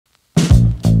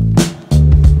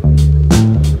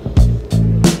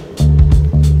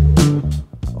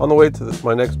On the way to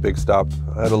my next big stop,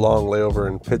 I had a long layover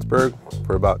in Pittsburgh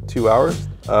for about 2 hours.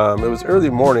 It was early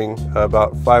morning,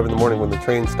 about 5 in the morning when the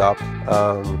train stopped.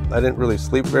 I didn't really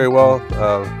sleep very well.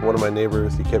 One of my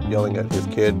neighbors, he kept yelling at his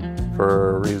kid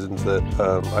for reasons that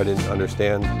I didn't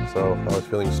understand, so I was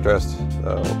feeling stressed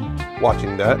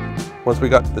watching that. Once we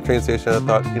got to the train station, I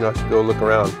thought, you know, I should go look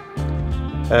around.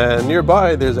 And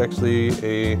nearby, there's actually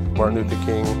a Martin Luther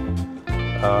King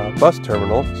bus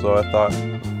terminal, so I thought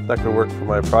that could work for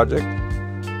my project.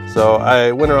 So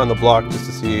I went around the block just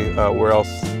to see where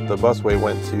else the busway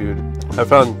went to. I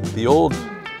found the old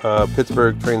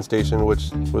Pittsburgh train station, which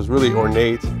was really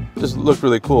ornate, just looked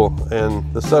really cool,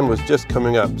 and the sun was just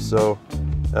coming up, so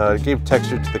it gave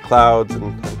texture to the clouds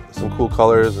and some cool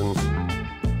colors. And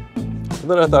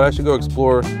then I thought I should go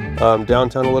explore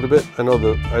downtown a little bit.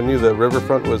 I knew the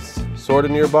riverfront was sort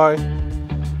of nearby.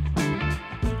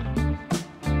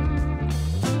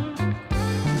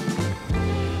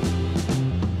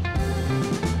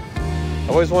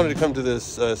 I always wanted to come to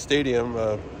this stadium,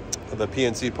 the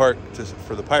PNC Park,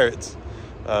 for the Pirates,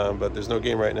 but there's no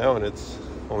game right now, and it's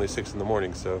only 6 in the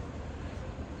morning, so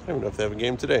I don't even know if they have a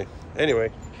game today.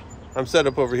 Anyway, I'm set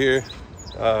up over here,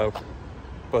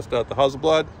 bust out the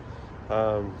Hasselblad.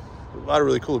 A lot of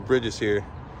really cool bridges here.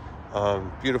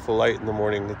 Beautiful light in the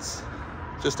morning. It's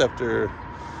just after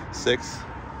 6.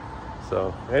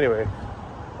 So anyway,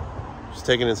 just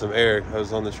taking in some air. I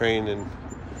was on the train and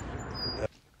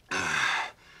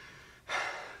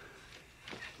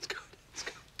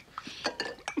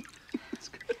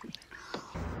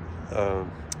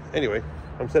anyway,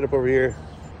 I'm set up over here.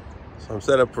 So I'm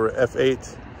set up for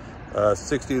f8,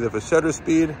 60th shutter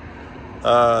speed.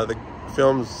 The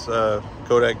film's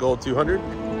Kodak Gold 200.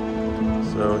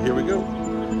 So here we go.